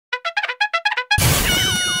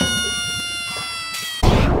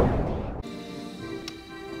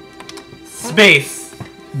Space,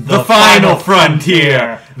 the final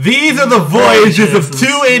frontier. These are the voyages of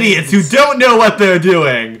two idiots who don't know what they're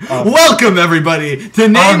doing. Welcome, everybody, to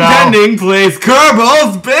Name Pending Plays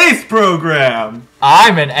Kerbal Space Program.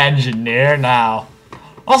 I'm an engineer now.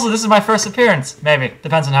 Also, this is my first appearance. Maybe.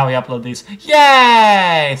 Depends on how we upload these.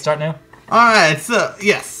 Yay! Start new. Alright, so,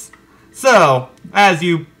 yes. So, as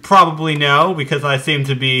you probably know, because I seem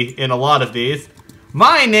to be in a lot of these,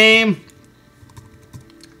 my name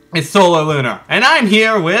is Soulerlunar, and I'm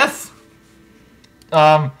here with...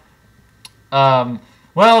 Well,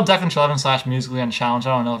 Declan 11 / Musically Unchallenged. I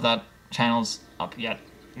don't know if that channel's up yet.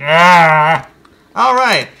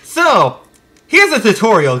 Alright, so, here's a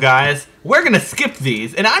tutorial, guys. We're gonna skip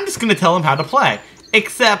these, and I'm just gonna tell them how to play.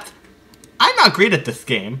 Except, I'm not great at this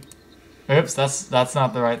game. Oops, that's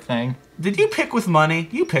not the right thing. Did you pick with money?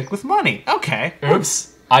 You pick with money. Okay.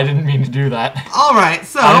 Oops, I didn't mean to do that. Alright,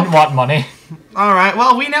 so... I didn't want money. Alright,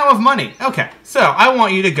 well, we now have money. Okay, so I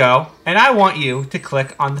want you to go, and I want you to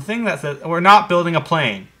click on the thing that says, we're not building a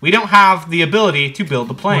plane. We don't have the ability to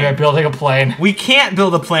build a plane. We are building a plane. We can't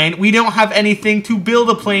build a plane. We don't have anything to build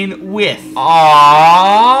a plane with.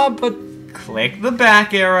 But... Click the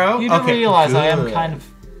back arrow. You do realize I am kind of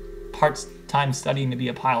part-time studying to be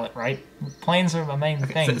a pilot, right? Planes are the main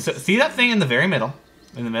thing. So see that thing in the very middle?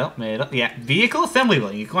 In the middle? Yeah, vehicle assembly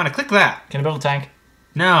building. You want to click that. Can I build a tank?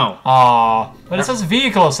 No. But it says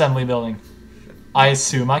vehicle assembly building. I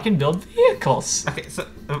assume I can build vehicles. Okay, so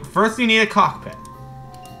first you need a cockpit.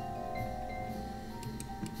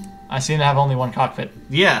 I seem to have only one cockpit.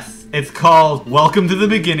 Yes, it's called Welcome to the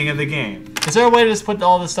Beginning of the Game. Is there a way to just put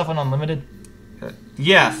all this stuff on unlimited?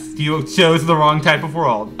 Yes, you chose the wrong type of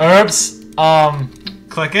world. Oops.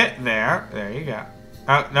 Click it. There you go.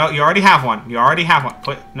 Oh, no, you already have one. You already have one.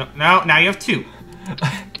 No, now you have two.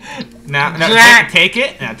 Now, take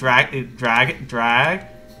it. Now drag it.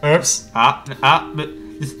 Oops. Up.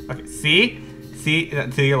 Okay, see,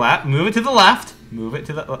 to your left. Move it to the left. Move it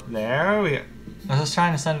to the. There we go. I was just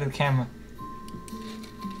trying to send it to the camera.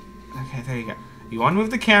 Okay, there you go. You want to move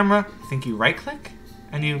the camera? I think you right click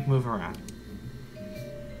and you move around.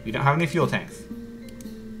 We don't have any fuel tanks.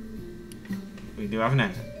 We do have an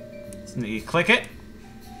engine. So you click it.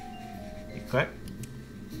 You click.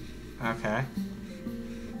 Okay.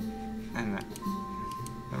 And then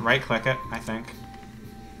right click it, I think.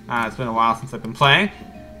 It's been a while since I've been playing.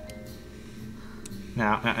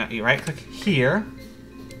 Now you right click here.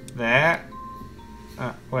 There.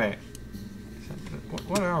 Wait.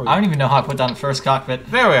 What are we? I don't even know how I put down the first cockpit.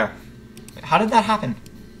 There we are. How did that happen?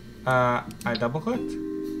 I double clicked.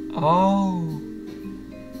 Oh,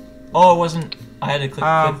 it wasn't. I had to click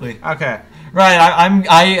quickly. Okay. Right.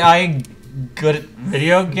 I good at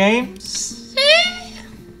video games.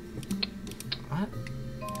 What?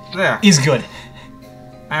 There. He's good.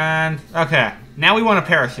 And okay. Now we want a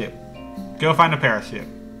parachute. Go find a parachute.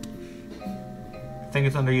 I think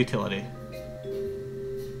it's under utility.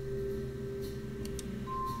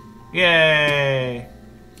 Yay!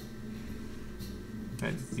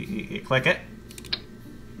 You click it.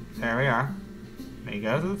 There we are. There you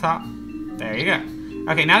go to the top. There you go.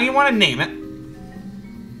 Okay, now you want to name it.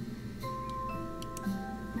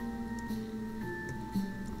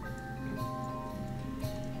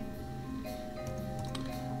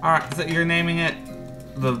 Alright, so you're naming it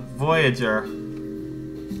the Voyager.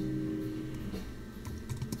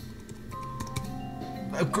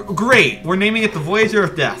 Great, we're naming it the Voyager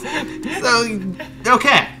of Death. So,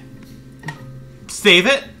 okay. Save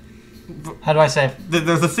it. How do I save?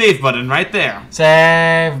 There's a save button right there.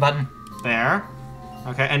 Save button. There.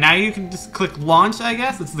 Okay, and now you can just click launch, I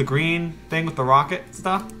guess. It's the green thing with the rocket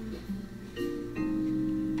stuff.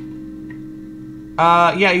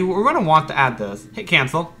 Yeah, we're going to want to add those. Hit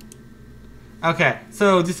cancel. Okay,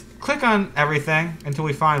 so just click on everything until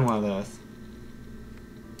we find one of those.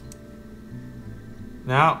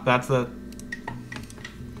 No, that's a...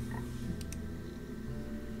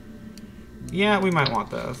 Yeah, we might want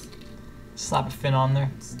those. Slap a fin on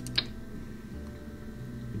there.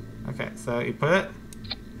 Okay, so you put it...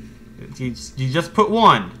 You just put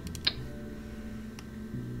one.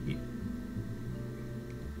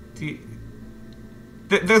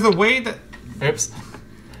 There's a way that... Oops.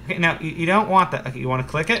 Okay, now, you don't want that. Okay, you want to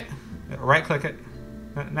click it. Right-click it.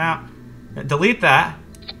 Now, delete that.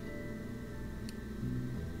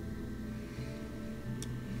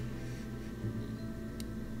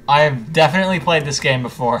 I've definitely played this game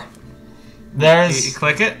before. There's... You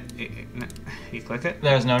click it. You click it.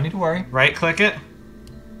 There's no need to worry. Right-click it.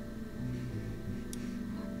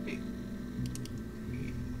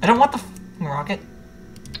 I don't want the rocket.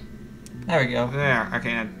 There we go. There.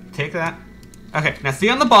 Okay, now take that. Okay, now see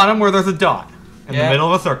on the bottom where there's a dot in Yeah. the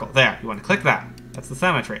middle of a circle. There, you want to click that. That's the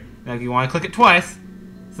symmetry. Now you want to click it twice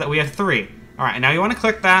so that we have 3. All right, and now you want to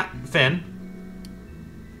click that fin.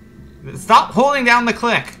 Stop holding down the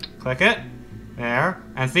click. Click it. There.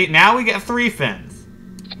 And see, now we get 3 fins.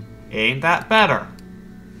 Ain't that better?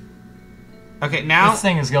 Okay, now... This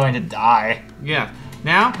thing is going to die. Yeah.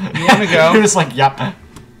 Now, you want to go... You're just like, yep.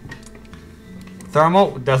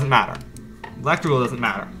 Thermal doesn't matter. Electrical doesn't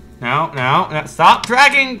matter. No, no, no. Stop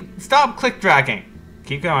dragging. Stop click dragging.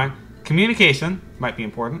 Keep going. Communication might be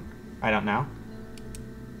important. I don't know.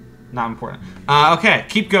 Not important. Okay,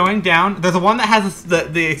 keep going down. There's a one that has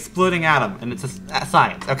the exploding atom, and it's a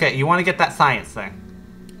science. Okay, you want to get that science thing.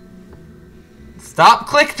 Stop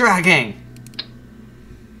click dragging.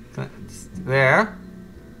 There.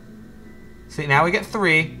 See, now we get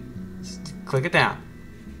 3. Just click it down.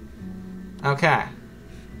 Okay.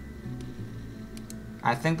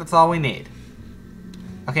 I think that's all we need.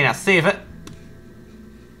 Okay, now save it.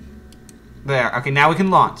 There. Okay, now we can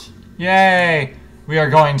launch. Yay! We are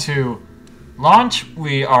going to launch.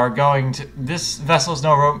 We are going to... This vessel's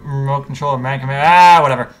no remote control or man command. Ah,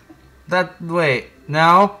 whatever. Wait.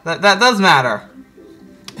 No? That does matter.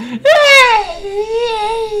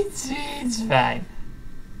 It's fine.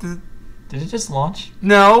 Did it just launch?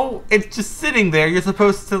 No, it's just sitting there. You're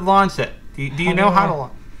supposed to launch it. Do you know how to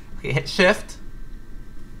launch? Okay, hit shift.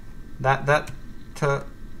 Does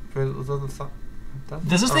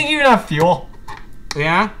Does this thing even have fuel?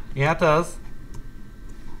 Yeah, it does.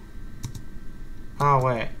 Oh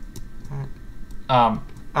wait.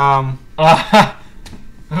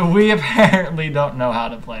 We apparently don't know how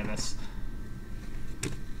to play this.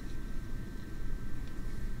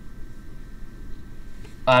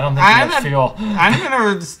 I don't think we have fuel. I'm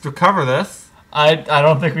gonna just recover this. I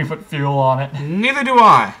don't think we put fuel on it. Neither do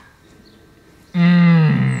I.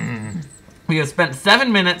 We have spent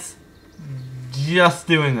 7 minutes just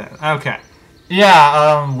doing this. Okay.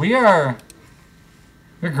 Yeah, we're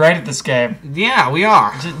great at this game. Yeah, we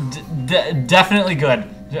are. Definitely good.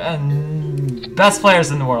 Best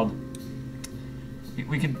players in the world.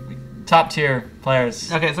 We could top tier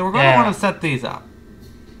players. Okay, so we're going to want to set these up.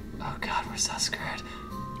 Oh god, we're so screwed.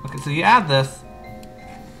 Okay, so you add this,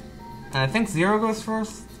 and I think 0 goes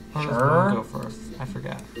first. Or does 1 go first? I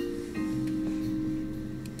forget.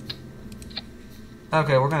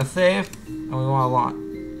 Okay, we're gonna save, and we want to launch.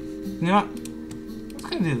 You know what? I'm just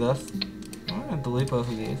gonna do this. I'm gonna delete both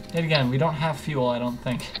of these. Yet again, we don't have fuel, I don't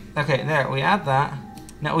think. Okay, there. We add that.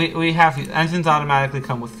 Now we have fuel. Engines automatically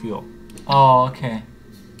come with fuel. Oh, okay.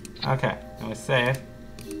 Okay, and we save.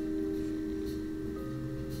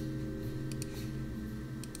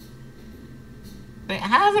 It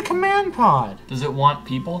has a command pod. Does it want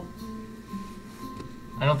people?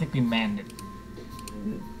 I don't think we manned it.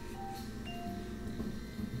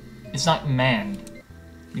 It's not manned.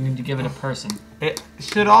 We need to give it a person. It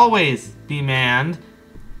should always be manned.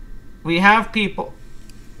 We have people.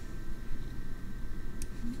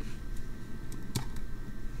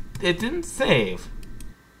 It didn't save.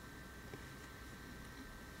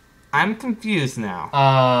 I'm confused now.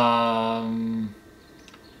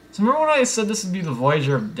 So remember when I said this would be the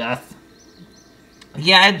Voyager of Death?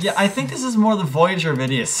 Yeah, I think this is more the Voyager of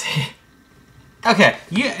Idiocy. Okay,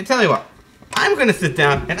 tell you what. I'm going to sit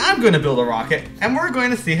down and I'm going to build a rocket, and we're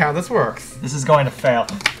going to see how this works. This is going to fail.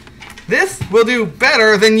 This will do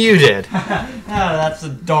better than you did. Oh, that's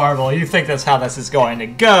adorable. You think that's how this is going to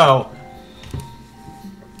go.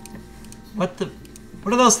 What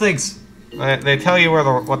are those things? They tell you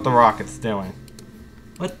what the rocket's doing.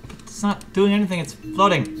 What? It's not doing anything. It's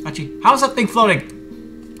floating. Actually, how's that thing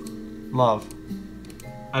floating? Love.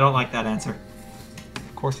 I don't like that answer.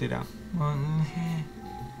 Of course you don't.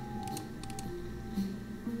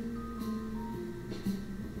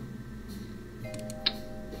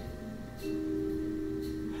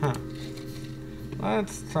 Huh.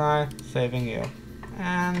 Let's try saving you.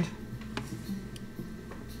 And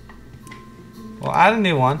we'll add a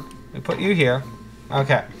new one. We put you here.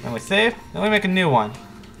 Okay. Then we save. Then we make a new one.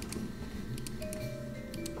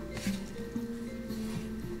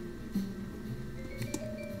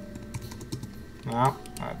 No.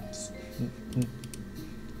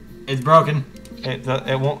 It's broken.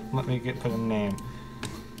 It won't let me put a name.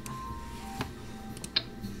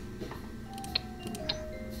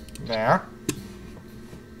 There.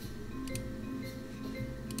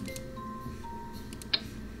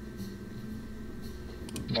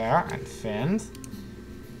 There, and fins.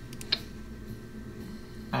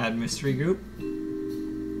 Add mystery group.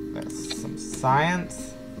 There's some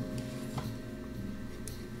science.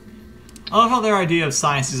 I love how their idea of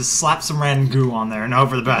science is to slap some random goo on there and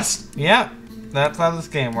hope for the best. Yep. That's how this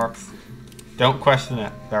game works. Don't question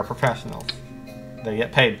it. They're professionals. They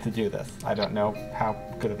get paid to do this. I don't know how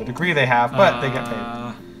good of a degree they have, but they get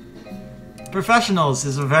paid. Professionals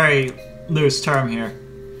is a very loose term here.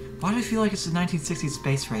 Why do I feel like it's a 1960s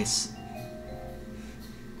space race?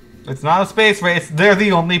 It's not a space race. They're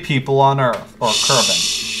the only people on Earth. Or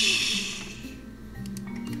Kerbal.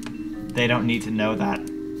 They don't need to know that.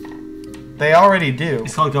 They already do.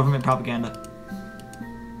 It's called government propaganda.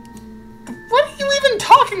 What are you even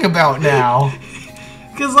talking about now?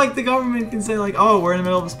 Because, like, the government can say, like, oh, we're in the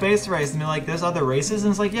middle of a space race, and they're like, there's other races,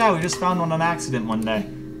 and it's like, yeah, we just found one on accident one day.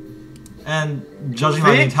 And judging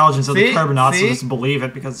by the intelligence of the Kerbonauts, we'll just believe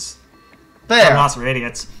it, because Kerbonauts are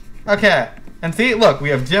idiots. Okay. And see, look, we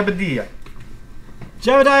have Jebediah.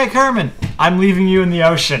 Jebediah Kerman, I'm leaving you in the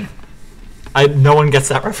ocean. No one gets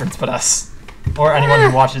that reference but us. Or anyone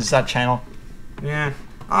who watches that channel. Yeah.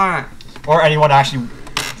 Alright. Or anyone actually...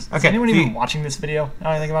 Okay. Is anyone even watching this video?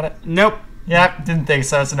 Now I think about it? Nope. Yeah, didn't think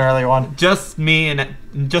so. It's an early one. Just me and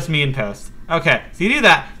post. Okay, so you do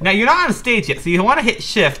that. Now you're not on a stage yet, so you want to hit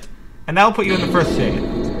shift, and that'll put you in the first shade.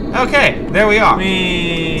 Okay, there we are.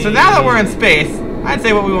 So now that we're in space, I'd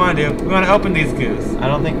say what we want to do. We want to open these goos. I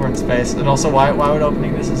don't think we're in space. And also, why would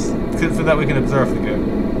opening this is... So that we can observe the goo.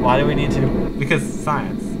 Why do we need to? Because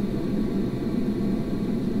science.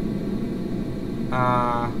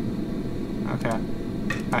 Okay.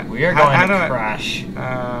 Right. We are going to crash.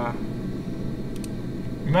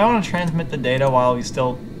 We might want to transmit the data while we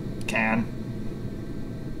still can.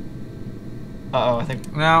 Uh-oh, I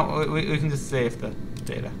think... No, we can just save the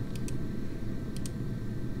data.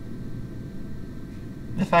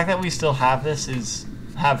 The fact that we still have this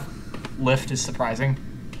lift is surprising.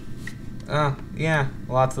 Yeah,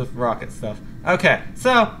 lots of rocket stuff. Okay,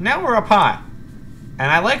 so now we're up high. And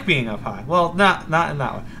I like being up high. Well, not in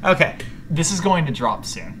that way. Okay. This is going to drop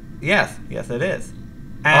soon. Yes, it is.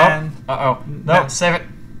 And No, save it.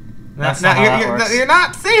 That's not how that works. You're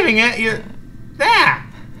not saving it. You're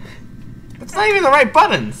It's not even the right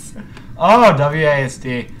buttons. Oh,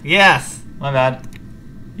 WASD. Yes. My bad.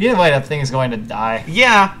 Either way, that thing is going to die.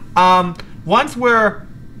 Yeah. Once we're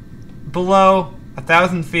below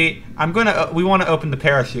 1,000 feet, we want to open the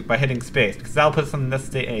parachute by hitting space because that'll put us on this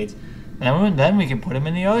stage. Then we can put him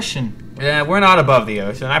in the ocean. Yeah, we're not above the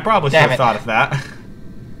ocean. I probably should have thought of that.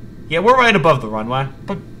 Yeah, we're right above the runway.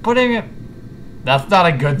 But putting it... That's not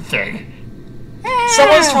a good thing.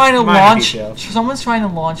 Someone's trying to launch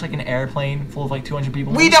like an airplane full of like 200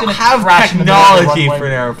 people. We don't have technology for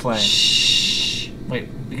an airplane. Shh. Wait,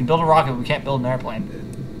 we can build a rocket, but we can't build an airplane.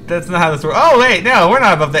 That's not how this works. Oh wait, no, we're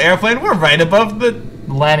not above the airplane. We're right above the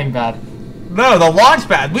landing pad. No, the launch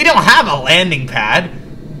pad. We don't have a landing pad.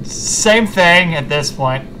 Same thing at this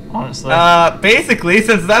point, honestly. Basically,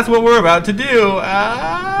 since that's what we're about to do.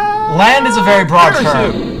 Land is a very broad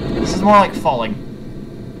term. This is more like falling.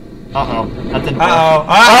 Uh-oh. That didn't work.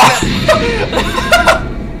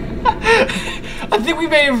 I think we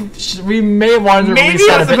may have wanted to release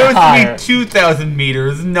that a bit higher. Maybe it's supposed to be 2,000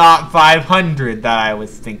 meters, not 500 that I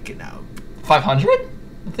was thinking of. 500? I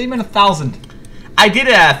think you meant 1,000. I did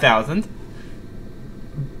it at 1,000.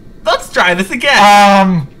 Let's try this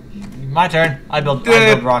again. My turn. I build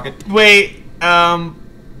rocket. Wait,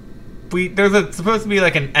 there's supposed to be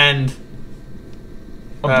like an end.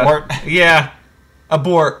 Abort. Yeah.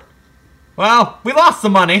 Abort. Well, we lost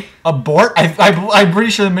some money. Abort? I'm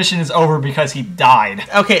pretty sure the mission is over because he died.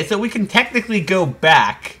 Okay, so we can technically go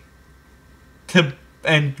back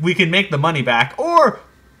and we can make the money back, or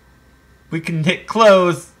we can hit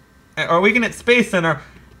close, or we can hit Space Center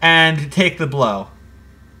and take the blow.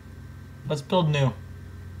 Let's build new.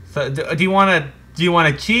 So do you want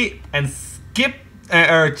to cheat and skip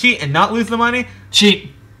or cheat and not lose the money?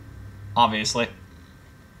 Cheat. Obviously.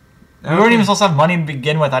 Okay. We weren't even supposed to have money to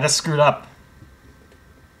begin with. I just screwed up.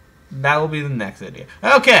 That will be the next idea.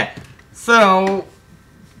 Okay, so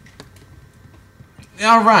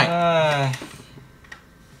all right.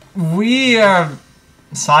 We are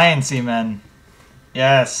sciencey men.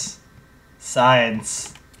 Yes,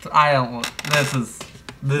 science. I don't. This is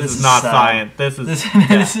not science. This is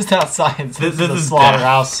this is not science. This is a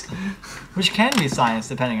slaughterhouse, which can be science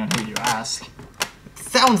depending on who you ask. It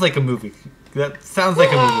sounds like a movie. That sounds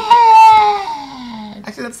like a movie.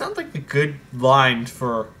 Actually, that sounds like a good line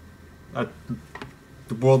for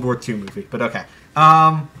the World War II movie. But okay.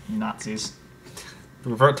 Nazis.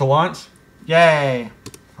 Revert to launch? Yay.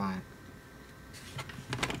 Fine.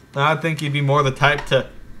 I think you'd be more the type to...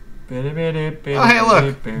 Oh, hey,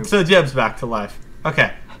 look. So Jeb's back to life.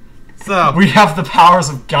 Okay. So... We have the powers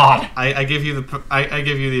of God. I give you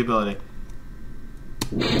the ability.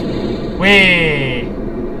 Whee!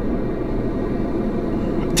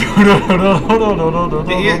 You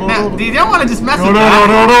don't want to just mess with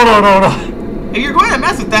that. If you're going to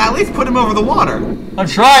mess with that, at least put him over the water. I'm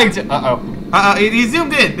trying to. He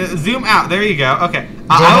zoomed in. Zoom out. There you go. Okay.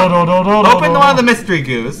 Open one of the mystery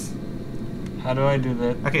goos. How do I do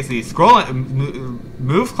that? Okay, so you scroll it,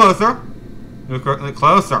 move closer. Move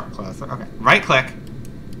closer. Okay. Right click.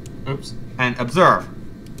 Oops. And observe.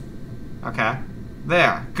 Okay.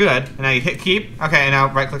 There. Good. And now you hit keep. Okay, and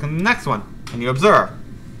now right click on the next one. And you observe.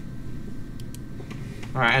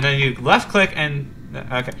 Alright, and then you left click and...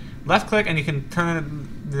 Okay. Left click and you can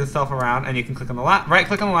turn yourself around and you can click on the right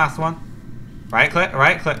click on the last one. Right click,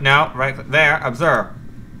 no, right click, there, observe.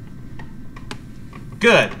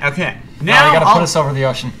 Good, okay. Now you gotta put us over the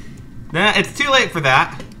ocean. Nah, it's too late for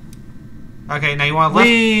that. Okay, now you want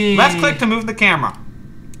left click to move the camera.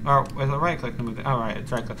 Or is it right click to move the... Oh, right,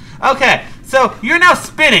 it's right click. Okay, so you're now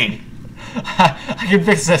spinning. I can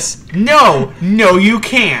fix this. No, you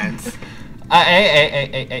can't.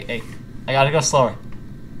 Hey. I gotta go slower.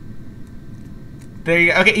 There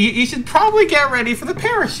you go. Okay, you should probably get ready for the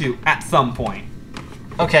parachute at some point.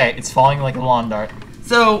 Okay, it's falling like a lawn dart.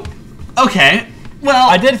 So, okay, well...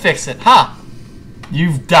 I did fix it. Ha!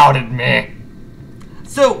 You've doubted me.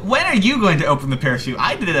 So, when are you going to open the parachute?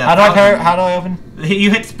 I did it. How do I open?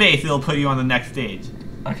 You hit space, it'll put you on the next stage.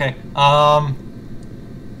 Okay, uh-oh.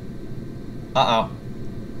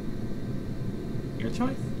 Your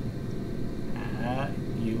choice.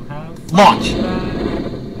 You have... Launch!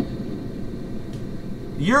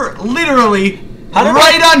 You're literally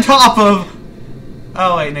right on top of...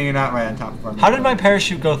 Oh, wait, no, you're not right on top of... How did my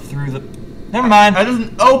parachute go through the... Never mind. It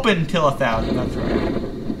doesn't open till 1,000, that's right.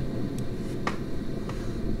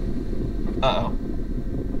 Uh-oh.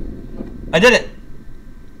 I did it!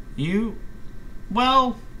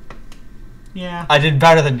 Well... Yeah. I did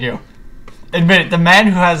better than you. Admit it, the man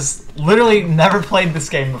who has literally never played this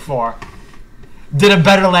game before did a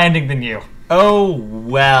better landing than you. Oh,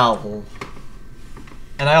 well...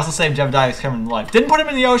 And I also saved Jebediah's Cameron's life. Didn't put him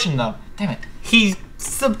in the ocean, though. Damn it. He's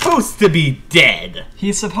supposed to be dead.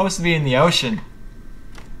 He's supposed to be in the ocean.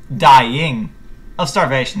 Dying. Of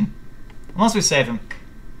starvation. Unless we save him.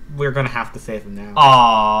 We're gonna have to save him now.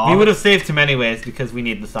 Aww. We would have saved him anyways because we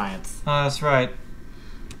need the science. Oh, that's right.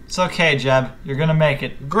 It's okay, Jeb. You're gonna make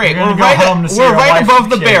it. Great. We're right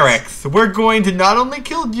above the barracks. We're going to not only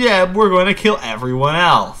kill Jeb, we're going to kill everyone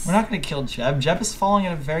else. We're not gonna kill Jeb. Jeb is falling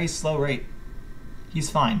at a very slow rate. He's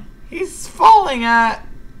fine. He's falling at...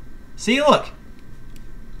 See, look.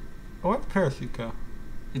 Where'd the parachute go?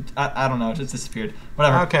 I don't know. It just disappeared.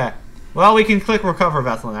 Whatever. Okay. Well, we can click recover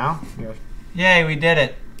vessel now. Here. Yay, we did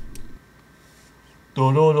it.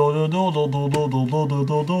 Oh,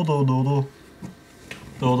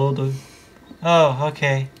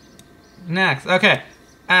 okay. Next. Okay.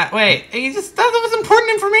 Wait. That was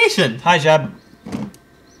important information. Hi, Jeb.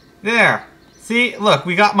 There. See? Look,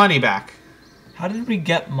 we got money back. How did we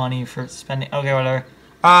get money for spending? Okay, whatever.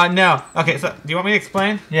 No. Okay, so do you want me to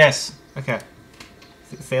explain? Yes. Okay.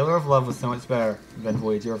 Sailor of Love was so much better than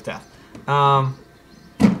Voyager of Death.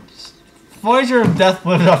 Voyager of Death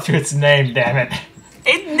lived up to its name, damn it.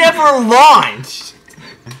 It never launched!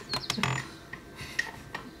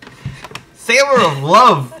 Sailor of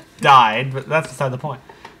Love died, but that's beside the point.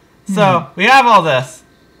 So, we have all this.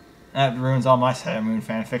 That ruins all my Sailor Moon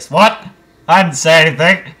fanfics. What? I didn't say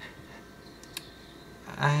anything.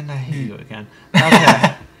 And I hate you again.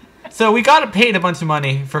 Okay. So we got paid a bunch of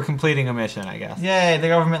money for completing a mission, I guess. Yay, the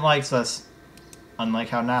government likes us. Unlike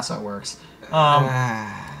how NASA works.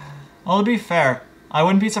 Well, to be fair, I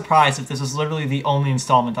wouldn't be surprised if this was literally the only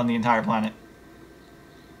installment on the entire planet.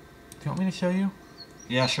 Do you want me to show you?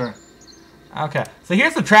 Yeah, sure. Okay, so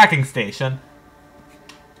here's the tracking station.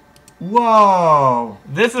 Whoa!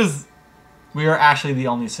 This is... We are actually the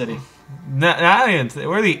only city.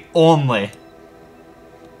 We're the only...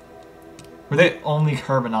 We're the only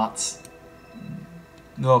Kerbonauts.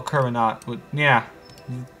 Well, Kerbonaut, yeah.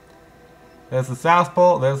 There's the South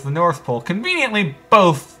Pole, there's the North Pole. Conveniently,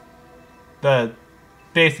 both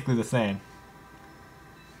basically the same.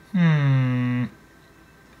 And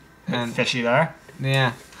fishy there.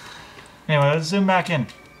 Yeah. Anyway, let's zoom back in.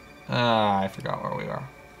 I forgot where we are.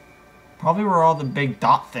 Probably where all the big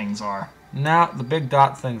dot things are. No, the big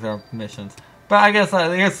dot things are missions. But I guess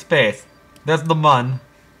here's space. There's the Mun.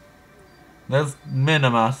 There's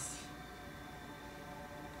Minimus.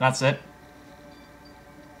 That's it.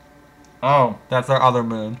 Oh. That's our other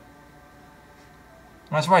moon.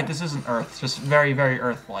 That's right, this isn't Earth. Just very, very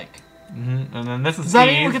Earth-like. And then this is Does that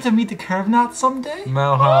mean we get to meet the Kerbonauts someday?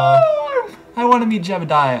 Moho. Oh, I want to meet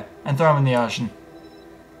Jebediah and throw him in the ocean.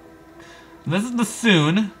 This is the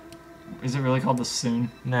Soon. Is it really called the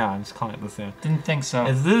Soon? No, I'm just calling it the Soon. Didn't think so.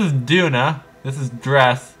 This is Duna. This is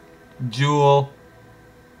Dress. Jewel.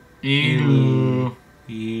 Elu.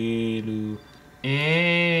 Elu.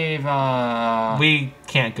 Eva. We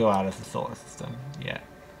can't go out of the solar system yet.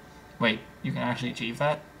 Wait, you can actually achieve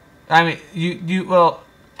that? I mean,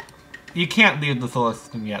 you can't leave the solar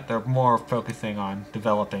system yet. They're more focusing on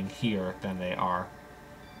developing here than they are.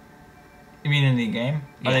 You mean in the game?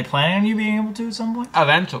 Yeah. Are they planning on you being able to at some point?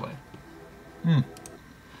 Eventually. Hmm.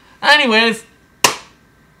 Anyways,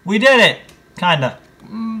 we did it. Kinda.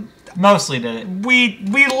 Mostly did it. we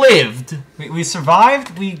lived. We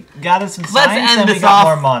survived. We gathered some science, and we got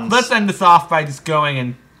off. more months. Let's end this off by just going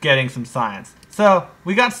and getting some science. So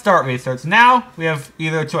we got start research. Now we have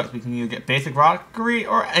either a choice. We can either get basic rocketry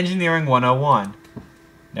or engineering 101.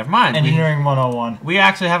 Never mind. Engineering 101. We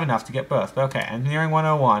actually have enough to get both. But okay, engineering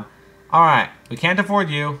 101. All right. We can't afford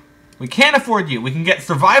you. We can't afford you. We can get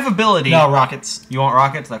survivability. No, rockets. You want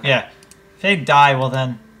rockets? Okay. Yeah. If they die, well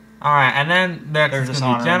then. All right, and then there's They're going just to be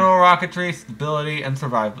honoring. general rocketry, stability, and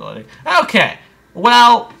survivability. Okay.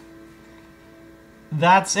 Well,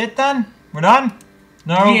 That's it then? We're done?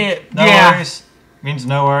 No? Yeah, No yeah. worries. Means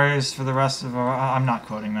no worries for the rest of our... I'm not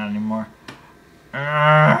quoting that anymore.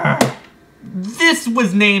 Urgh. this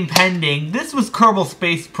was name pending. This was Kerbal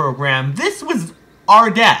Space Program. This was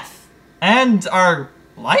our death. And our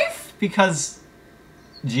life? Because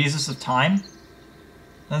Jesus of time?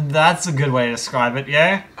 That's a good way to describe it,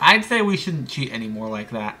 yeah? I'd say we shouldn't cheat anymore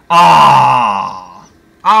like that. Ah.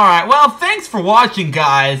 Alright, well, thanks for watching,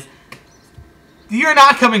 guys. You're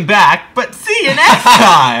not coming back, but see you next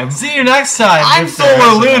time. See you next time. I'm if there is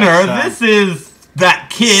a next Soulerlunar. time. This is that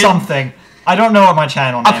kid. Something. I don't know what my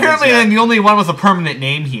channel name Apparently, is yet. I'm the only one with a permanent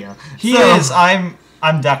name here. He So, is. I'm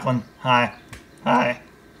Declan. Hi. Hi.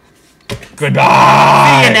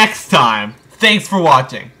 Goodbye. See you next time. Thanks for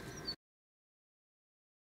watching.